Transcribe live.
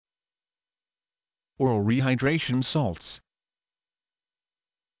Oral rehydration salts.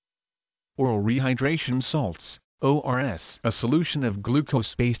 Oral rehydration salts, ORS, a solution of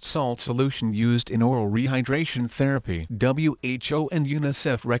glucose-based salt solution used in oral rehydration therapy. WHO and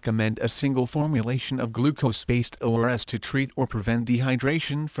UNICEF recommend a single formulation of glucose-based ORS to treat or prevent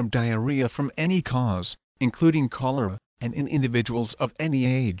dehydration from diarrhea from any cause, including cholera, and in individuals of any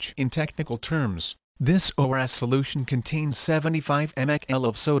age. In technical terms, this ORS solution contains 75 mmol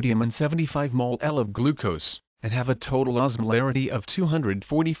of sodium and 75 mol of glucose, and have a total osmolarity of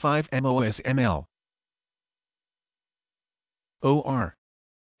 245 mOsm. OR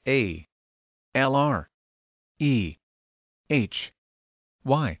A LR E H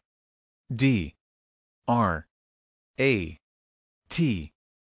Y D R A T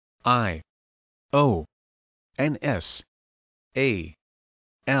I O N S A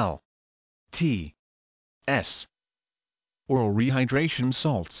L T S. Oral rehydration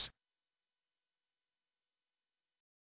salts.